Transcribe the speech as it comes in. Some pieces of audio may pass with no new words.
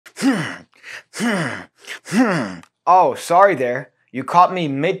Oh, sorry there. You caught me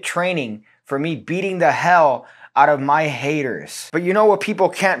mid-training for me beating the hell out of my haters. But you know what people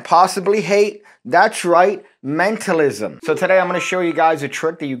can't possibly hate? That's right, mentalism. So today I'm going to show you guys a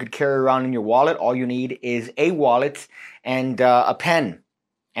trick that you could carry around in your wallet. All you need is a wallet and a pen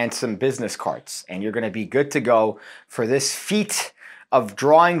and some business cards. And you're going to be good to go for this feat of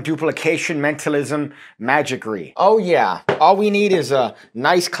drawing, duplication, mentalism, magicry. Oh yeah, all we need is a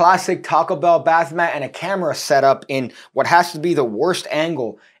nice classic Taco Bell bath mat and a camera set up in what has to be the worst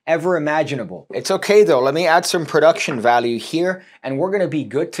angle ever imaginable. It's okay though, let me add some production value here and we're gonna be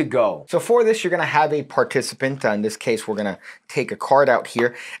good to go. So for this, you're gonna have a participant. In this case, we're gonna take a card out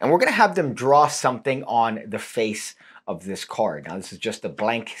here and we're gonna have them draw something on the face of this card. Now this is just a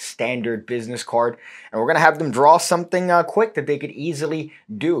blank standard business card and we're gonna have them draw something quick that they could easily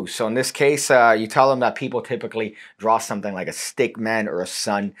do. So in this case, you tell them that people typically draw something like a stick man or a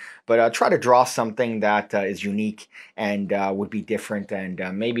sun, but try to draw something that is unique and would be different and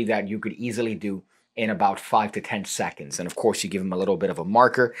maybe that you could easily do in about 5 to 10 seconds. And of course you give them a little bit of a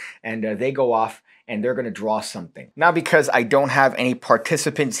marker and they go off and they're going to draw something. Now, because I don't have any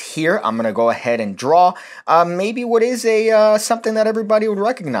participants here, I'm going to go ahead and draw maybe what is a something that everybody would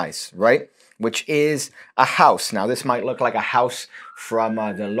recognize, right? Which is a house. Now, this might look like a house from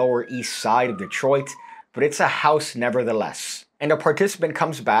the Lower East Side of Detroit, but it's a house nevertheless. And a participant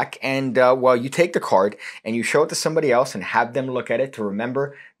comes back and, well, you take the card and you show it to somebody else and have them look at it to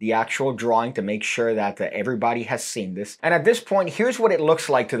remember the actual drawing to make sure that everybody has seen this. And at this point, here's what it looks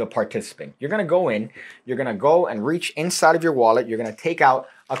like to the participant. You're going to go in, you're going to go and reach inside of your wallet, you're going to take out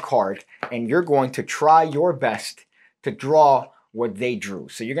a card and you're going to try your best to draw what they drew.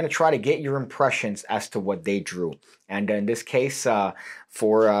 So you're going to try to get your impressions as to what they drew. And in this case,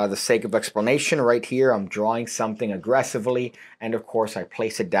 for the sake of explanation right here, I'm drawing something aggressively. And of course, I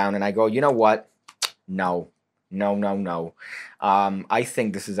place it down and I go, you know what? No. I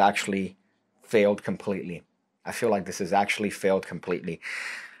think this has actually failed completely. I feel like this has actually failed completely.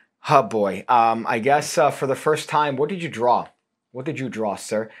 Oh boy. I guess for the first time, what did you draw? What did you draw,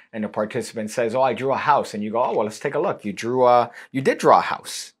 sir? And the participant says, oh, I drew a house. And you go, oh, well, let's take a look. You did draw a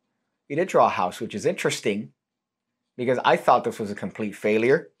house. You did draw a house, which is interesting because I thought this was a complete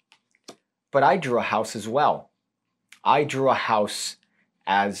failure. But I drew a house as well. I drew a house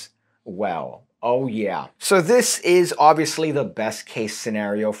as well. Oh, yeah. So this is obviously the best case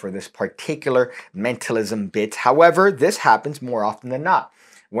scenario for this particular mentalism bit. However, this happens more often than not.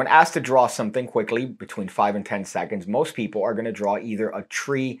 When asked to draw something quickly, between 5 and 10 seconds, most people are going to draw either a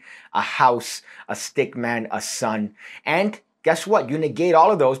tree, a house, a stick man, a sun. And guess what? You negate all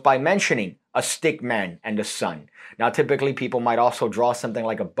of those by mentioning a stick man and a sun. Now, typically, people might also draw something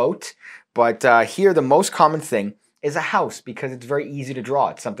like a boat. But here, the most common thing is a house because it's very easy to draw.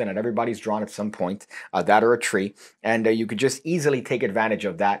 It's something that everybody's drawn at some point, that or a tree. And you could just easily take advantage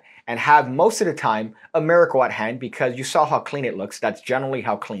of that and have most of the time a miracle at hand because you saw how clean it looks. That's generally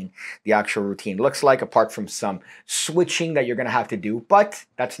how clean the actual routine looks like, apart from some switching that you're going to have to do, but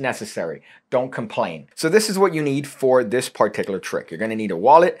that's necessary. Don't complain. So this is what you need for this particular trick. You're going to need a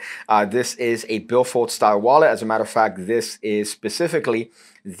wallet. This is a billfold style wallet. As a matter of fact, this is specifically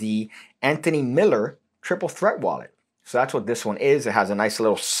the Anthony Miller triple threat wallet. So that's what this one is. It has a nice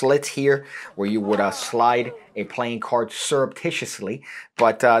little slit here where you would slide a playing card surreptitiously,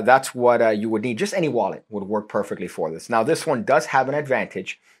 but that's what you would need. Just any wallet would work perfectly for this. Now this one does have an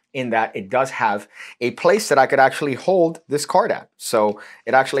advantage in that it does have a place that I could actually hold this card at. So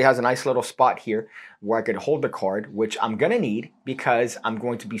it actually has a nice little spot here where I could hold the card, which I'm going to need because I'm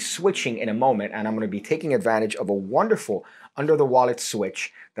going to be switching in a moment and I'm going to be taking advantage of a wonderful under the wallet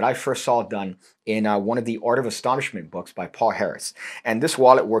switch that I first saw done in one of the Art of Astonishment books by Paul Harris. And this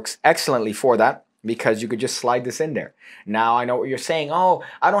wallet works excellently for that because you could just slide this in there. Now I know what you're saying. Oh,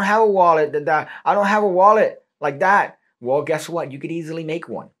 I don't have a wallet. I don't have a wallet like that. Well, guess what? You could easily make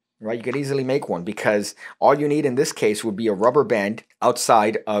one. Right, you could easily make one because all you need in this case would be a rubber band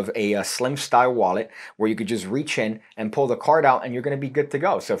outside of a slim style wallet where you could just reach in and pull the card out and you're going to be good to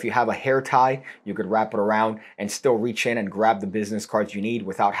go. So if you have a hair tie, you could wrap it around and still reach in and grab the business cards you need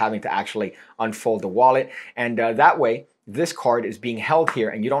without having to actually unfold the wallet. And that way, this card is being held here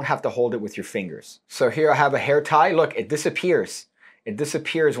and you don't have to hold it with your fingers. So here I have a hair tie. Look, it disappears. It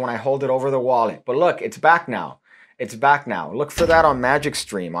disappears when I hold it over the wallet. But look, it's back now. It's back now. Look for that on Magic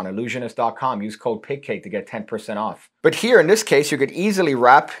Stream on illusionist.com. Use code PigCake to get 10% off. But here in this case, you could easily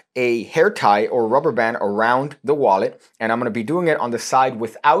wrap a hair tie or rubber band around the wallet. And I'm going to be doing it on the side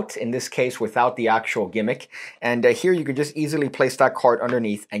without, in this case, without the actual gimmick. And here you could just easily place that card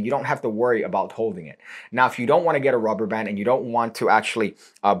underneath and you don't have to worry about holding it. Now, if you don't want to get a rubber band and you don't want to actually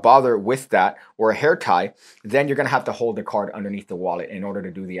bother with that or a hair tie, then you're going to have to hold the card underneath the wallet in order to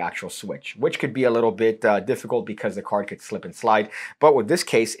do the actual switch, which could be a little bit difficult because the card could slip and slide. But with this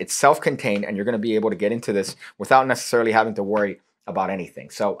case, it's self-contained and you're going to be able to get into this without necessarily having to worry about anything.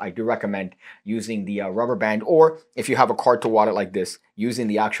 So I do recommend using the rubber band, or if you have a card to wallet like this, using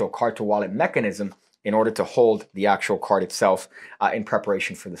the actual card to wallet mechanism in order to hold the actual card itself in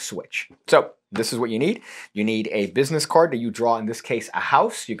preparation for the switch. So this is what you need. You need a business card that you draw, in this case, a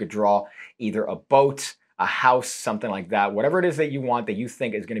house. You could draw either a boat, a house, something like that, whatever it is that you want that you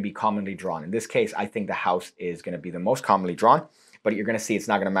think is going to be commonly drawn. In this case, I think the house is going to be the most commonly drawn, but you're going to see it's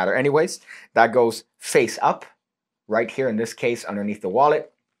not going to matter anyways. That goes face up right here, in this case, underneath the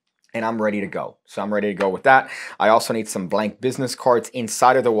wallet. And I'm ready to go. So I'm ready to go with that. I also need some blank business cards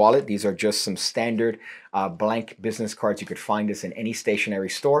inside of the wallet. These are just some standard blank business cards. You could find this in any stationery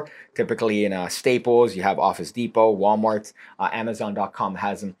store, typically in Staples. You have Office Depot, Walmart, Amazon.com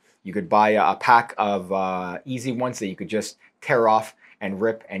has them. You could buy a pack of easy ones that you could just tear off and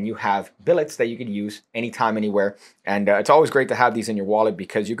rip, and you have billets that you could use anytime, anywhere. And it's always great to have these in your wallet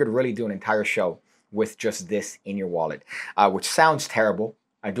because you could really do an entire show with just this in your wallet, which sounds terrible.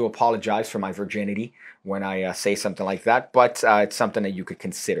 I do apologize for my virginity when I say something like that, but it's something that you could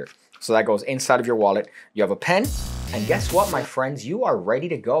consider. So that goes inside of your wallet. You have a pen, and guess what, my friends? You are ready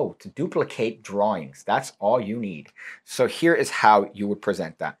to go to duplicate drawings. That's all you need. So here is how you would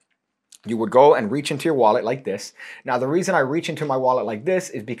present that. You would go and reach into your wallet like this. Now, the reason I reach into my wallet like this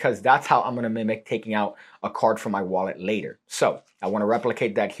is because that's how I'm going to mimic taking out a card from my wallet later. So I want to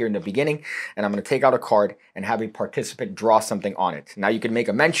replicate that here in the beginning, and I'm going to take out a card and have a participant draw something on it. Now, you can make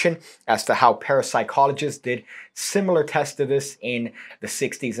a mention as to how parapsychologists did similar tests to this in the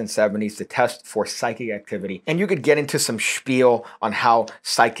 60s and 70s to test for psychic activity. And you could get into some spiel on how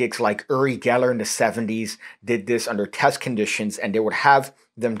psychics like Uri Geller in the 70s did this under test conditions, and they would have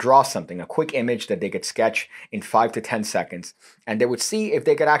them draw something, a quick image that they could sketch in 5 to 10 seconds, and they would see if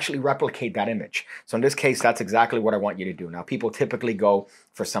they could actually replicate that image. So in this case, that's exactly what I want you to do. Now, people typically go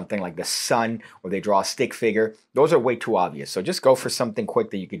for something like the sun, or they draw a stick figure. Those are way too obvious. So just go for something quick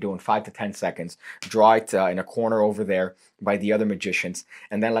that you could do in 5 to 10 seconds. Draw it in a corner over there by the other magicians,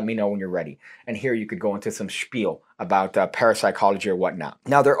 and then let me know when you're ready. And here you could go into some spiel about parapsychology or whatnot.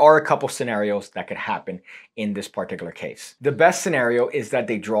 Now, there are a couple scenarios that could happen in this particular case. The best scenario is that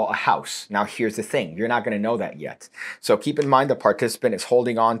they draw a house. Now, here's the thing. You're not going to know that yet. So keep in mind the participant is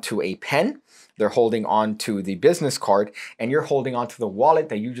holding on to a pen, they're holding on to the business card, and you're holding on to the wallet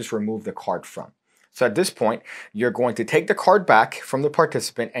that you just removed the card from. So at this point, you're going to take the card back from the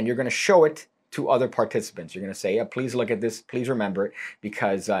participant and you're going to show it to other participants. You're going to say, yeah, please look at this, please remember it,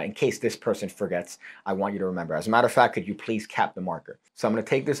 because in case this person forgets, I want you to remember. As a matter of fact, could you please cap the marker? So I'm going to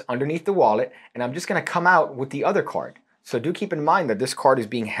take this underneath the wallet and I'm just going to come out with the other card. So do keep in mind that this card is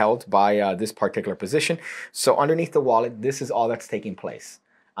being held by this particular position. So underneath the wallet, this is all that's taking place.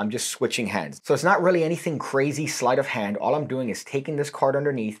 I'm just switching hands. So it's not really anything crazy sleight of hand. All I'm doing is taking this card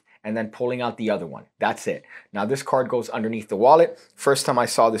underneath and then pulling out the other one. That's it. Now this card goes underneath the wallet. First time I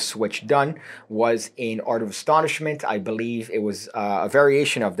saw this switch done was in Art of Astonishment. I believe it was a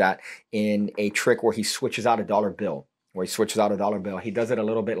variation of that in a trick where he switches out a dollar bill. He does it a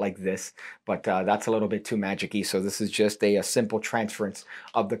little bit like this, but that's a little bit too magic-y. So this is just a simple transference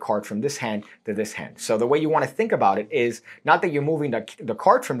of the card from this hand to this hand. So the way you want to think about it is not that you're moving the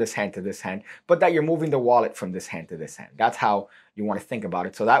card from this hand to this hand, but that you're moving the wallet from this hand to this hand. That's how you want to think about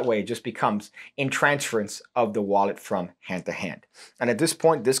it. So that way it just becomes in transference of the wallet from hand to hand. And at this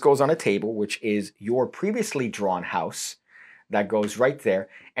point, this goes on a table, which is your previously drawn house. That goes right there.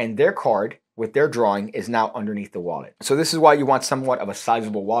 And their card with their drawing is now underneath the wallet. So this is why you want somewhat of a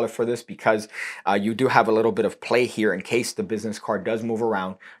sizable wallet for this, because you do have a little bit of play here in case the business card does move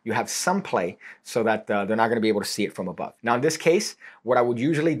around. You have some play so that they're not going to be able to see it from above. Now in this case, what I would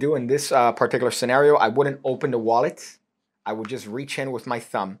usually do in this particular scenario, I wouldn't open the wallet. I would just reach in with my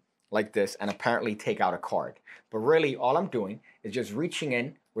thumb like this and apparently take out a card. But really all I'm doing is just reaching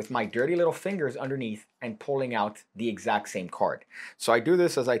in with my dirty little fingers underneath and pulling out the exact same card. So I do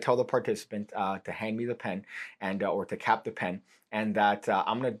this as I tell the participant to hand me the pen and or to cap the pen, and that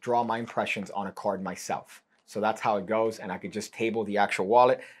I'm going to draw my impressions on a card myself. So that's how it goes, and I could just table the actual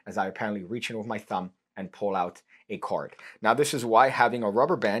wallet as I apparently reach in with my thumb and pull out a card. Now this is why having a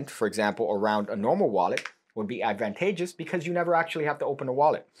rubber band, for example, around a normal wallet would be advantageous, because you never actually have to open a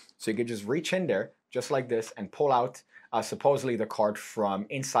wallet. So you could just reach in there just like this and pull out supposedly the card from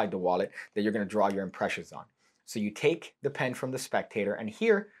inside the wallet that you're going to draw your impressions on. So you take the pen from the spectator, and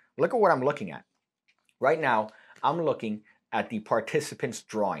here, look at what I'm looking at. Right now, I'm looking at the participant's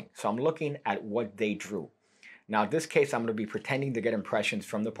drawing. So I'm looking at what they drew. Now, in this case, I'm going to be pretending to get impressions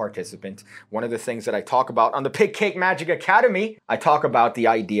from the participant. One of the things that I talk about on the PigCake Magic Academy, I talk about the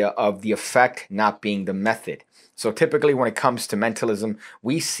idea of the effect not being the method. So typically when it comes to mentalism,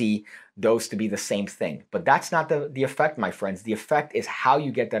 we see those to be the same thing. But that's not the effect, my friends. The effect is how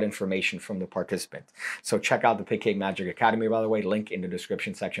you get that information from the participant. So check out the PigCake Magic Academy, by the way, link in the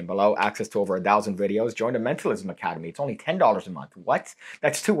description section below. Access to over 1,000 videos. Join the Mentalism Academy. It's only $10 a month. What?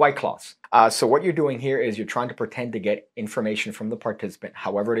 That's 2 White Claws. So what you're doing here is you're trying to pretend to get information from the participant,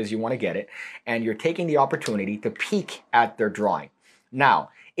 however it is you want to get it, and you're taking the opportunity to peek at their drawing. Now,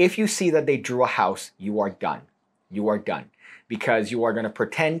 if you see that they drew a house, you are done. You are done. Because you are going to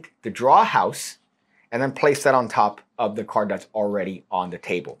pretend to draw a house and then place that on top of the card that's already on the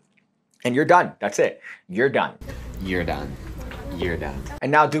table. And you're done. That's it. You're done. You're done. You're done.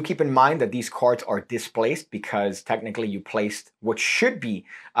 And now do keep in mind that these cards are displaced because technically you placed what should be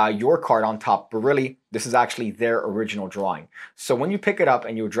your card on top, but really this is actually their original drawing. So when you pick it up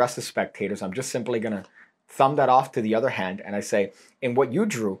and you address the spectators, I'm just simply going to thumb that off to the other hand, and I say, in what you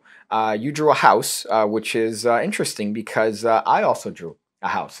drew a house, which is interesting because I also drew a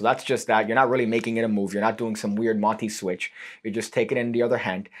house. So that's just that. You're not really making it a move. You're not doing some weird Monty switch. You're just taking it in the other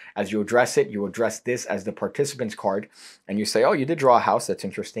hand. As you address it, you address this as the participant's card, and you say, oh, you did draw a house. That's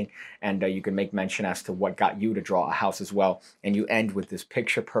interesting. And you can make mention as to what got you to draw a house as well. And you end with this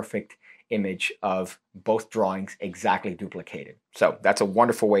picture-perfect image of both drawings exactly duplicated. So that's a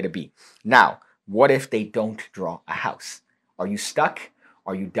wonderful way to be. Now, what if they don't draw a house? Are you stuck?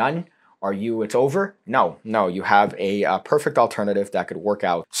 Are you done? It's over? No, you have a perfect alternative that could work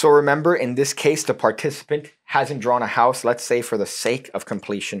out. So remember, in this case, the participant hasn't drawn a house. Let's say for the sake of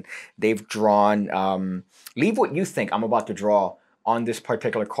completion, they've drawn, leave what you think I'm about to draw on this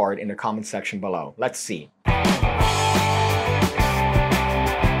particular card in the comment section below. Let's see.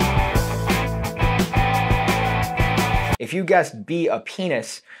 If you guessed B, a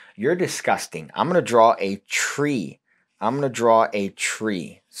penis, you're disgusting. I'm going to draw a tree. I'm going to draw a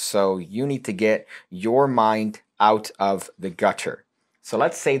tree. So you need to get your mind out of the gutter. So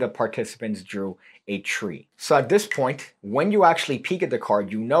let's say the participants drew a tree. So at this point, when you actually peek at the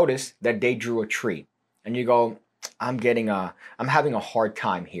card, you notice that they drew a tree. And you go, I'm having a hard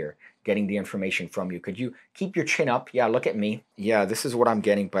time here getting the information from you. Could you keep your chin up? Yeah, look at me. Yeah, this is what I'm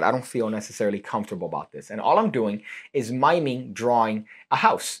getting, but I don't feel necessarily comfortable about this. And all I'm doing is miming drawing a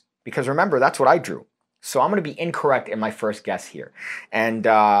house. Because remember, that's what I drew. So I'm going to be incorrect in my first guess here. And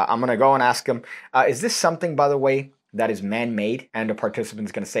I'm going to go and ask him, is this something, by the way, that is man-made? And the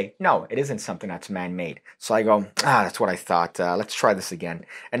participant's going to say, no, it isn't something that's man-made. So I go, that's what I thought. Let's try this again.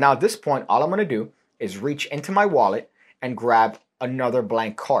 And now at this point, all I'm going to do is reach into my wallet and grab another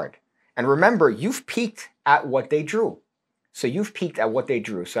blank card. And remember, you've peeked at what they drew. So you've peeked at what they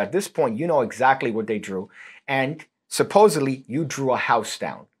drew. So at this point, you know exactly what they drew. And supposedly, you drew a house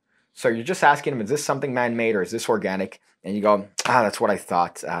down. So you're just asking them, is this something man-made or is this organic? And you go, that's what I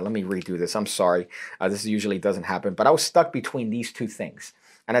thought. Let me redo this. I'm sorry. This usually doesn't happen. But I was stuck between these two things.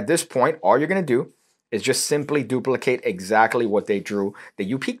 And at this point, all you're going to do is just simply duplicate exactly what they drew that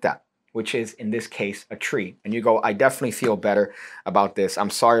you peeked at, which is, in this case, a tree. And you go, I definitely feel better about this. I'm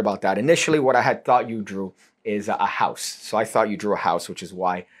sorry about that. Initially, what I had thought you drew is a house. So I thought you drew a house, which is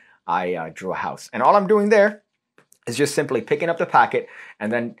why I drew a house. And all I'm doing there is just simply picking up the packet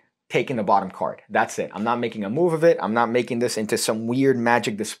and then taking the bottom card. That's it. I'm not making a move of it. I'm not making this into some weird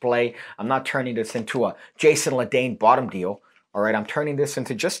magic display. I'm not turning this into a Jason Ledane bottom deal. All right, I'm turning this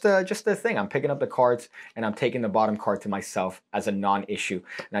into just a thing. I'm picking up the cards and I'm taking the bottom card to myself as a non-issue.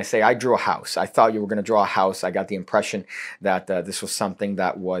 And I say, I drew a house. I thought you were going to draw a house. I got the impression that this was something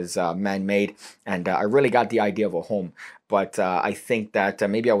that was man-made. And I really got the idea of a home. But I think that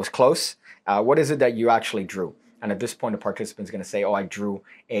maybe I was close. What is it that you actually drew? And at this point, the participant's going to say, oh, I drew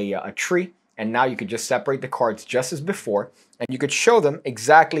a tree. And now you could just separate the cards just as before. And you could show them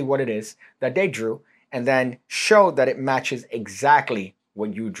exactly what it is that they drew. And then show that it matches exactly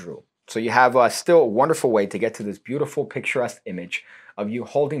what you drew. So you have still a wonderful way to get to this beautiful picturesque image of you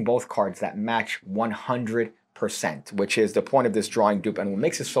holding both cards that match 100%, which is the point of this drawing dupe. And what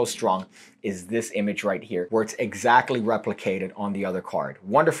makes it so strong is this image right here, where it's exactly replicated on the other card.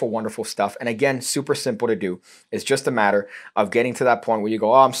 Wonderful, wonderful stuff. And again, super simple to do. It's just a matter of getting to that point where you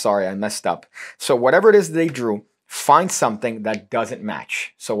go, oh, I'm sorry, I messed up. So whatever it is they drew, find something that doesn't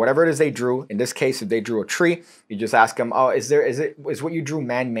match. So whatever it is they drew, in this case, if they drew a tree, you just ask them, oh, is what you drew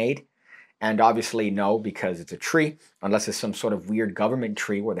man-made? And obviously no, because it's a tree, unless it's some sort of weird government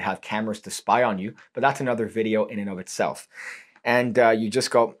tree where they have cameras to spy on you. But that's another video in and of itself. And you just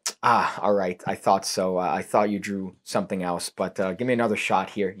go, all right, I thought so. I thought you drew something else, but give me another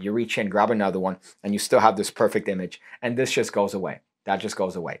shot here. You reach in, grab another one, and you still have this perfect image. And this just goes away. That just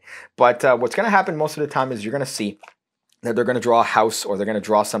goes away. But what's going to happen most of the time is you're going to see that they're going to draw a house or they're going to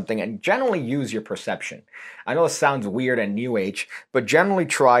draw something, and generally use your perception. I know it sounds weird and new age, but generally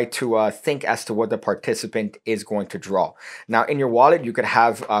try to think as to what the participant is going to draw. Now, in your wallet, you could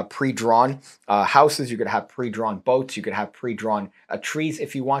have pre-drawn houses, you could have pre-drawn boats, you could have pre-drawn trees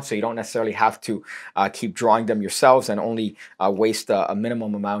if you want, so you don't necessarily have to keep drawing them yourselves and only waste a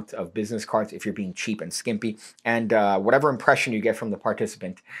minimum amount of business cards if you're being cheap and skimpy. And whatever impression you get from the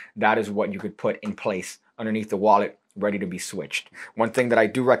participant, that is what you could put in place underneath the wallet, ready to be switched. One thing that I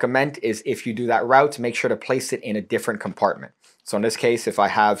do recommend is if you do that route, make sure to place it in a different compartment. So in this case, if I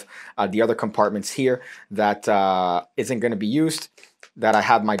have the other compartments here that isn't going to be used, that I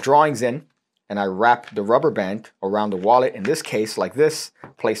have my drawings in, and I wrap the rubber band around the wallet, in this case like this,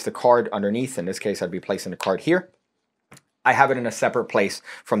 place the card underneath. In this case, I'd be placing the card here. I have it in a separate place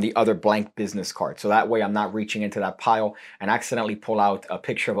from the other blank business card. So that way I'm not reaching into that pile and accidentally pull out a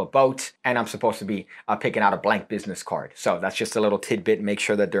picture of a boat and I'm supposed to be picking out a blank business card. So that's just a little tidbit. Make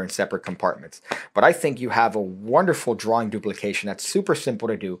sure that they're in separate compartments. But I think you have a wonderful drawing duplication that's super simple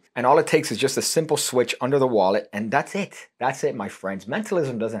to do. And all it takes is just a simple switch under the wallet, and that's it. That's it, my friends.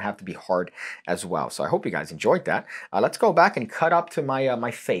 Mentalism doesn't have to be hard as well. So I hope you guys enjoyed that. Let's go back and cut up to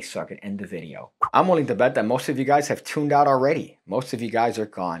my face so I can end the video. I'm willing to bet that most of you guys have tuned out already. Most of you guys are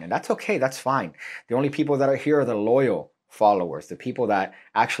gone, and that's okay. That's fine. The only people that are here are the loyal followers, the people that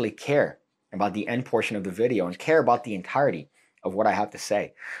actually care about the end portion of the video and care about the entirety of what I have to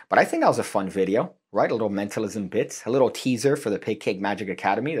say. But I think that was a fun video, right? A little mentalism bits, a little teaser for the PigCake Magic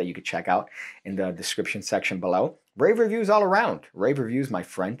Academy that you could check out in the description section below. Rave reviews all around. Rave reviews, my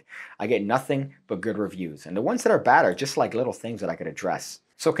friend. I get nothing but good reviews. And the ones that are bad are just like little things that I could address.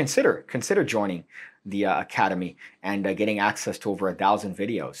 So consider joining the Academy and getting access to over 1,000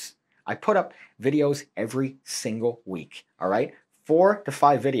 videos. I put up videos every single week, all right? 4 to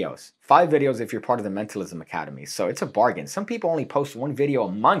 5 videos. 5 videos if you're part of the Mentalism Academy. So it's a bargain. Some people only post 1 video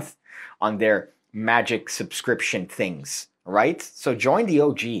a month on their magic subscription things, right? So join the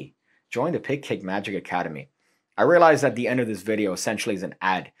OG. Join the PigCake Magic Academy. I realize that the end of this video essentially is an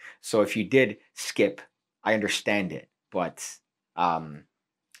ad. So if you did skip, I understand it. But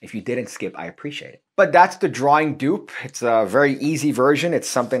if you didn't skip, I appreciate it. But that's the drawing dupe. It's a very easy version. It's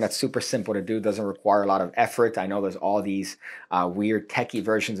something that's super simple to do. Doesn't require a lot of effort. I know there's all these weird techie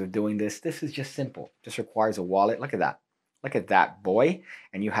versions of doing this. This is just simple. Just requires a wallet. Look at that. Look at that, boy.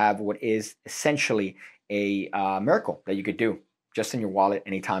 And you have what is essentially a miracle that you could do just in your wallet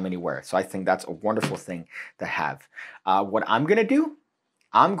anytime, anywhere. So I think that's a wonderful thing to have. What I'm going to do,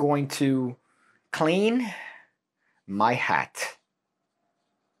 I'm going to clean my hat.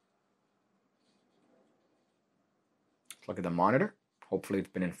 Look at the monitor. Hopefully it's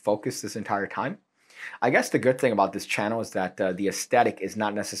been in focus this entire time. I guess the good thing about this channel is that the aesthetic is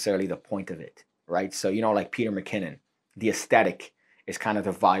not necessarily the point of it, right? So, you know, like Peter McKinnon, the aesthetic is kind of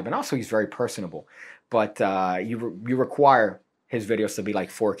the vibe. And also he's very personable. But you require his videos to be like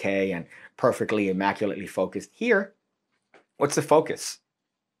 4K and perfectly, immaculately focused. Here, what's the focus?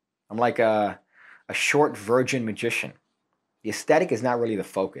 I'm like a short virgin magician. The aesthetic is not really the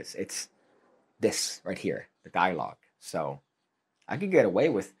focus. It's this right here, the dialogue. So I could get away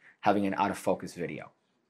with having an out of focus video.